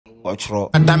Ochro.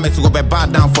 And damn it, go be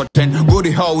bad down for 10. Go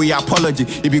to hell, we apology.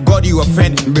 If you got you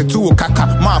offend, be too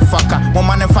kaka, motherfucker. One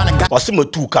man and find a guy. What's him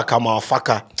too kaka,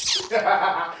 motherfucker?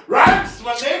 Right,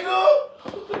 my nigga.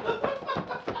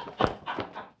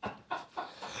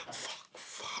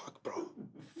 Fuck, bro.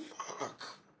 Fuck.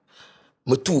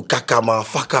 Me too kaka,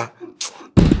 motherfucker.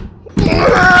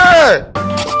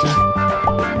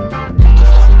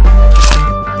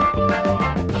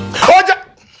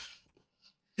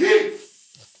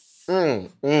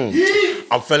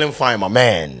 I'm feeling fine, my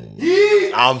man.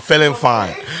 I'm feeling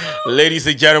fine. Ladies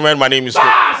and gentlemen, my name is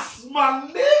That's my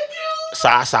nigga.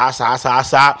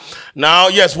 Sa. Now,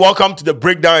 yes, welcome to the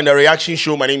breakdown and the reaction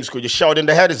show. My name is Koji Sheldon.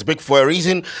 The head is big for a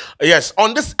reason. Yes,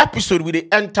 on this episode, we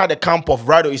enter the camp of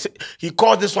Rado. He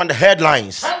calls this one the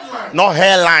headlines. Not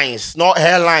hairlines, not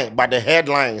hairline, but the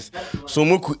headlines. So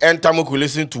Muku enter, Muku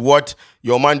listen to what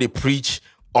your man they preach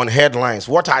on headlines.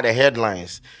 What are the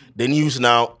headlines? The news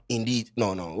now, indeed.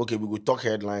 No. Okay, we will talk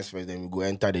headlines first, then we go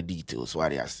enter the details. What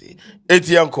do I say?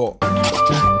 ATM call.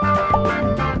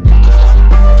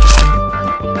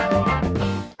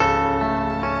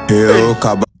 Hey,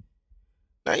 Kaba.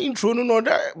 Now intro no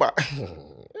that, but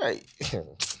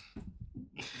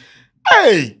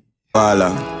hey.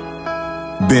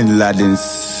 Bala. Bin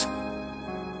Laden's.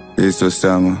 It's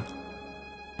Osama.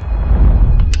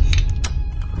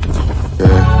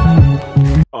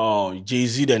 Oh,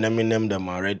 Jay-Z and Eminem them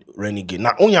are renegade.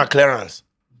 Now on your clearance.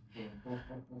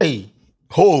 Hey,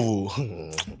 ho.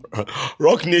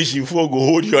 Rock Nation for go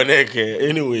hold your neck.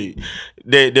 Anyway,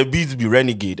 the beats be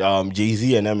renegade.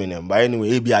 Jay-Z and Eminem. But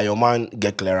anyway, maybe your man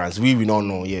get clearance. We don't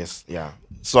know. Yes, yeah.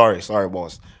 Sorry,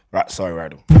 boss. Sorry,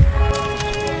 Rado.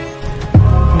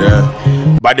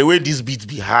 Yeah. By the way, this beats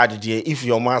be hard, there. If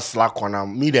your man slack on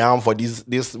him, me the arm for this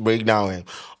breakdown.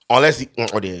 Unless he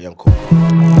yeah.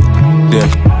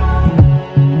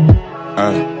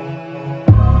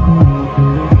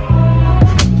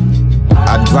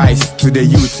 Advice to the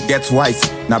youth, get wise.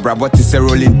 Now brabot is a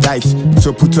rolling dice.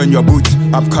 So put on your boot,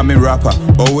 upcoming rapper,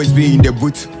 always be in the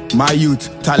boot. My youth,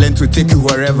 talent will take you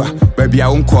wherever. Baby, I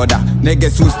won't call that.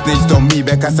 Niggas who snitched on me,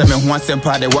 because I'm one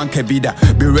semper, the one kebida.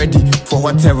 Be ready for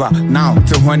whatever, now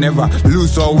till whenever.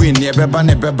 Lose or win,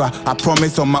 nebeba. I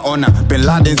promise on my honor, Bin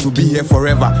Ladens will be here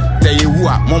forever. Tell you who,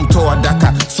 mom told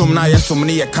Daka, some na yes, some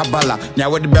near Kabbalah. Now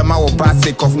what the Bema will pass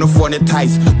sick of no funny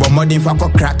ties, but more than fuck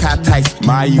cracker ties.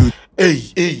 My youth. Hey,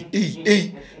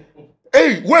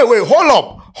 wait, hold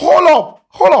up.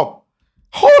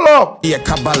 Yeah,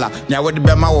 Kabbalah. Now what the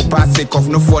Bema will pass sick of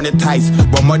no funny ties,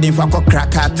 but more than fuck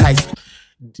cracker ties.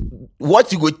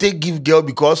 What you go take give girl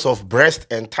because of breast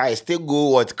and ties? Take go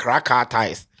what cracker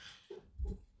ties?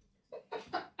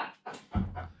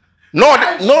 No.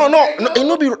 You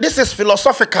know, this is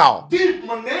philosophical. Deep,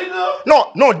 my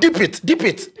nigga. No, dip it.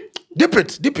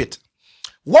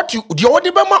 What you the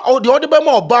other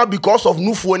bema about because of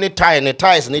no phone tie and the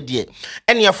ties in the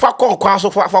and your fakon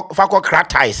kwaso fakon crack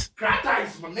ties. Crack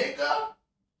ties, my nigga.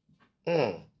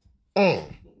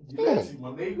 Yes,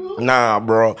 my nigga. Nah,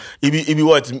 bro. It be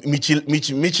what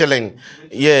Michelin.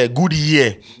 Yeah, good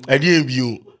year. I didn't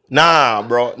you. Nah,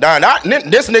 bro.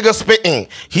 This nigga spitting.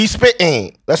 He's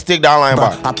spitting. Let's take that line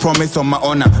back. I promise on my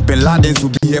honor, Bin Ladens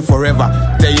will be here forever.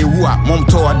 Tell you who, mom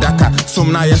told Daka,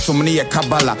 some na yes, some near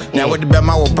Kabbalah. Now what the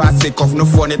Bema will pass sick of no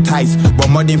funny ties, but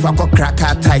more than fuck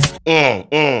cracker ties.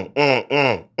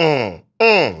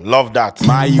 Love that.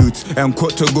 My youth,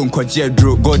 Kotogo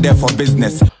Nkojedro, go there for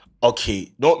business.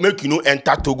 Okay, don't make you no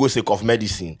enter Togo sake of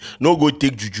medicine. No go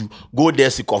take juju. Go there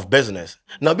sake of business.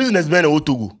 Now business man in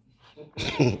Togo.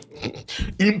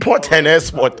 Import and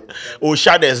export. Oh,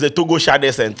 shades, the Togo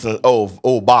shades and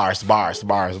bars.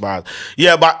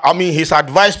 Yeah, but I mean his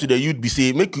advice to the youth be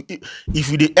say make you if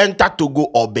you dey enter Togo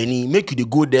or Benin, make you dey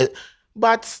go there.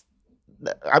 But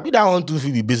I be that one to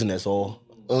be business or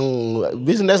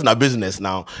business na business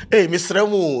now. Hey, Mr.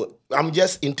 Remo, I'm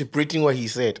just interpreting what he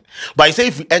said. But he say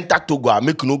if you enter Togo,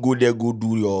 make you no go there, go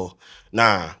do your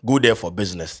go there for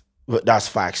business. That's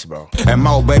facts, bro. And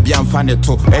my baby, I'm funny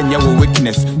too. And your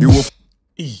weakness, you will.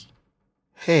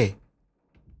 Hey.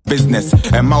 Business.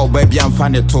 And my baby, I'm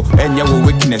funny too. And your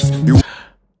weakness, you.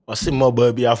 I see more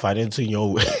baby, I'm funny to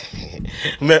your way.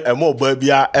 And more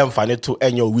baby, I'm funny to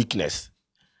and your weakness.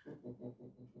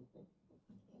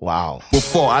 Wow.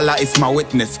 Before Allah is my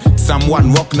witness.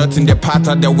 Someone walk not in the path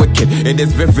of the wicked. It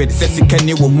is vivid. Says he can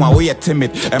you who are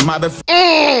timid. And my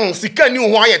she can you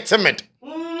who are timid.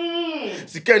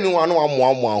 Sika ni wano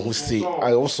amwa who say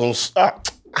I also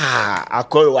I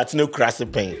call you what's no crassy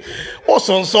pain.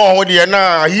 Also song with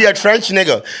na he a trench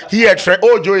nigga.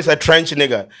 Joe is a trench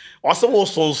nigga. Also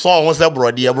song was a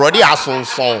brody ason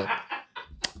song.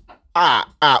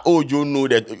 Oh, you know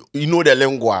that you know the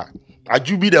lingua.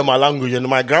 You be the my language, and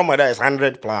my grandmother is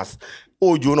 100 plus.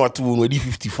 Oh, you not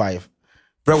 55.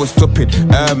 Bro was stupid.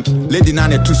 Lady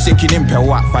Nana too shaking in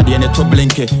Pewa for the end to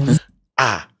blinky.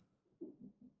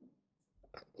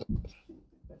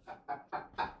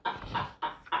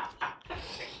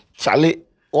 Charlie,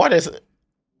 what is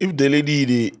if the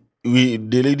lady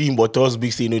in Bottles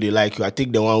big say no they like you? I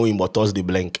take the one who in Bottles the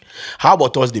blank. How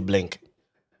about us the blank?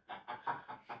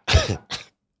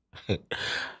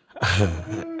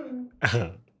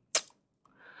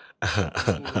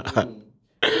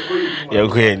 You're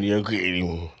queen.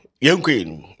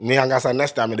 Me angasa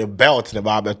next time the belt the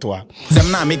barber tour.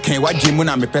 Them na me can what gym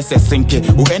na me pese sinking.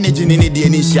 Who energy ni the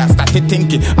initial started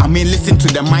thinking. I mean listen to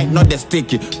the mic, not the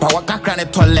sticky. Power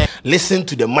kakra tolle. Listen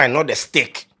to the mind, not the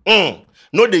stick. No,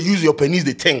 they use your penis,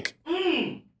 they think.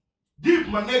 Deep,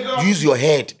 my nigga. Use your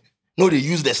head. No, they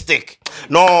use the stick.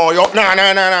 No, no.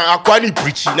 I can't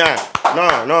preach. No.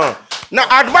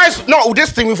 Now, advice, no,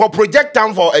 this thing for project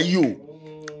time for a you.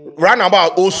 Run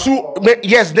about Osu.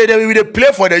 Yes, they will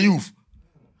play for the youth.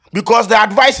 Because the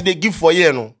advice they give for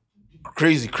you, know.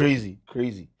 Crazy.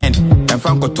 And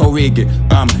Franco Towege,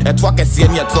 at work as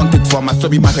senior 24, my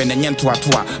sobi my pen and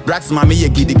to Blacks mammy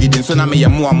giddy, so na me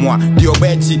more. The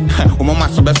obechi, Omama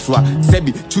Sobeswa,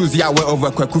 Sebi, choose ya way over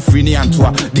Kwakufrini and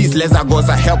Tua. These lesser girls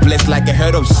are helpless like a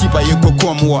herd of sheep. You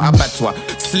cocoa more abattoir.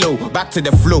 Slow, back to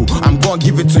the flow. I'm gonna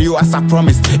give it to you as I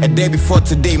promised. A day before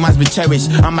today must be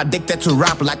cherished. I'm addicted to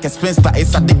rap like a spinster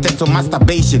is addicted to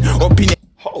masturbation. Opinion.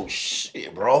 Oh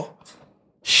shit, bro.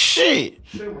 Shit.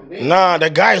 Nah,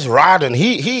 the guy's riding.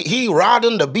 He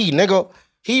riding the beat, nigga.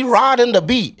 He riding the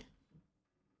beat.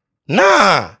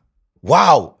 Nah.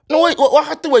 Wow. No, wait, what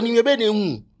happened when you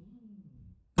been?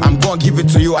 I'm gonna give it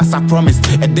to you as I promised.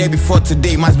 A day before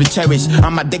today must be cherished.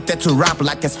 I'm addicted to rap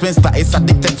like a spinster is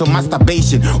addicted to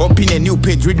masturbation. Open a new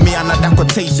page, read me another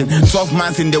quotation. 12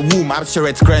 months in the womb, I'm sure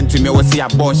it's grand to me. What's the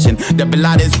abortion? The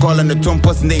blood is calling the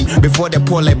Tumpos name before the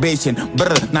poor libation.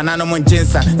 Brr, nanano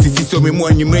monjensa. Sisi so me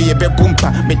more you may be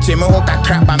pumpa. Me cheme hoka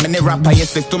crap, I'm in a rapper,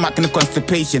 yes, the stomach and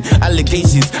constipation.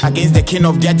 Allegations against the king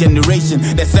of their generation.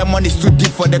 The sermon is too deep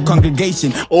for the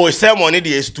congregation. Oh, the sermon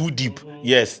is too deep.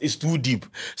 Yes, it's too deep.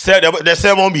 Say the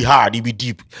sermon be hard, it be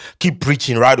deep. Keep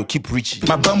preaching, Rado, keep preaching.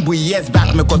 My bamboo years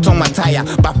back, me got on my tire.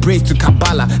 But praise to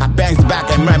Kabbalah, I bangs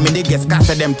back and rhyme, me niggas cash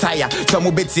them tire. Some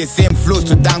will be the same flows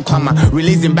to Dan Kwama.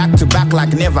 Releasing back to back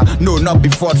like never. No, not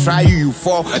before, try you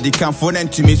fall. They can't phone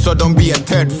to me, so don't be a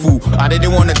third fool. I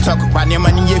didn't want to talk, but your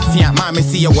money, yeah, mommy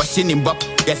see you washing in buck.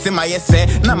 Yes, my yes,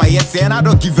 now my yes, and I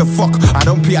don't give a fuck. I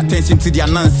don't pay attention to their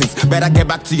nonsense. Better get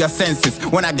back to your senses.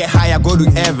 When I get high, I go to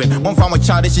heaven. One from a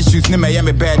childish issues, name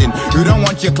me burden. You don't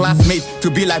want your classmates to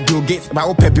be like Bill Gates, but I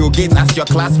hope Bill Gates as your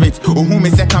classmates. Or who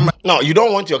may say camera. No, you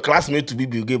don't want your classmate to be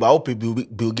Bill Gates, but I hope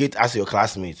Bill Gates as your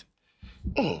classmate.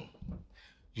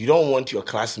 You don't want your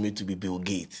classmate to be Bill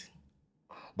Gates,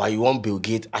 but you want Bill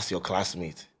Gates as your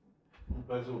classmate.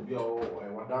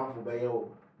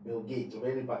 Bill Gates,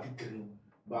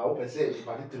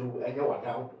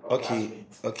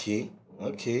 Okay.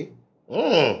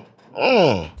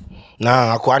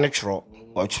 Nah, I can't try.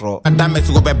 Damn it,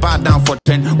 go bad down for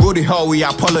 10. Go to hell, we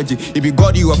apology. If you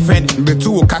got you offend, be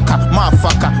too kaka,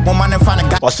 motherfucker. One man and find a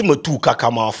guy. What's him too kaka,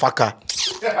 motherfucker?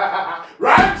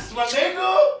 Right, my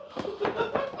nigga.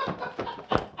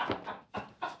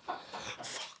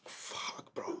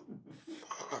 Fuck, bro.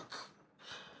 Fuck.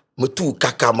 Me too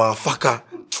kaka, motherfucker.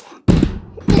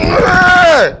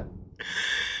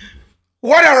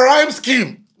 What a rhyme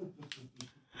scheme.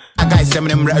 Guys, them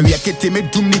we are getting me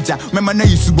doom nija. Me man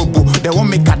use bobo. They won't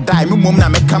make her die. Me mom na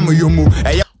me come yomu.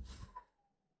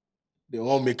 They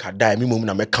won't make her die. Me mom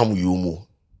na me come yomu.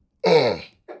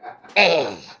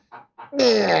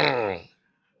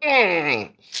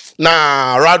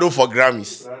 Nah, Rado for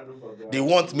Grammys. They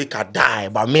won't make her die,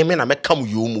 but me na me come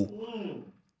yomu.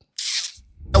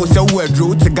 I was a word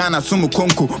road to Ghana, Sumu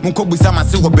Konko, Munkobusa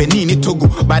Masigo Benini Togo,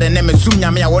 by the name of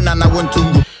Sunyami, I want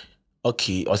to.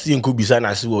 Okay, or see Nko Bisa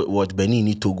na see what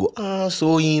Benini Togo.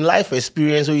 So in life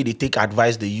experience, so they take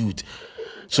advice the youth.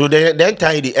 So the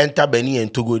time they enter Benin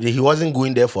and Togo, he wasn't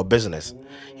going there for business.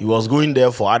 He was going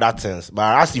there for other things.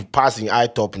 But as he passing I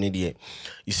top in the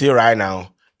you see right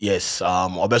now, yes,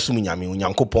 Obesumi Nyami,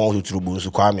 Unyankopon Huturubu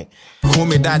Nsukwame.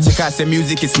 Homie that chika say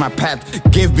music is my path.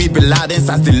 Give me Biladens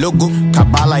as the logo.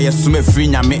 Kabbalah yasume free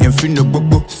nyame and free no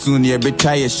bobo. Soon you be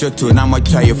try a shot now I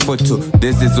try a photo.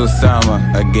 This is Osama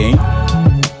again.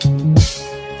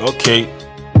 Okay.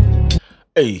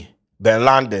 Hey, Ben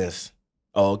Landens.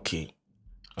 Okay.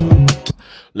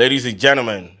 Ladies and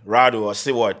gentlemen, Rado, I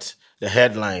see what the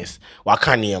headlines.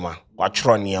 Wakaniema,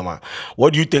 Watroniema.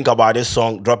 What do you think about this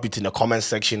song? Drop it in the comment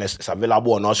section. It's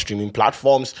available on all streaming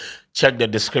platforms. Check the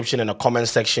description in the comment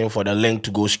section for the link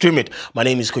to go stream it. My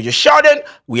name is Kojo Sheldon.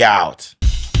 We are out.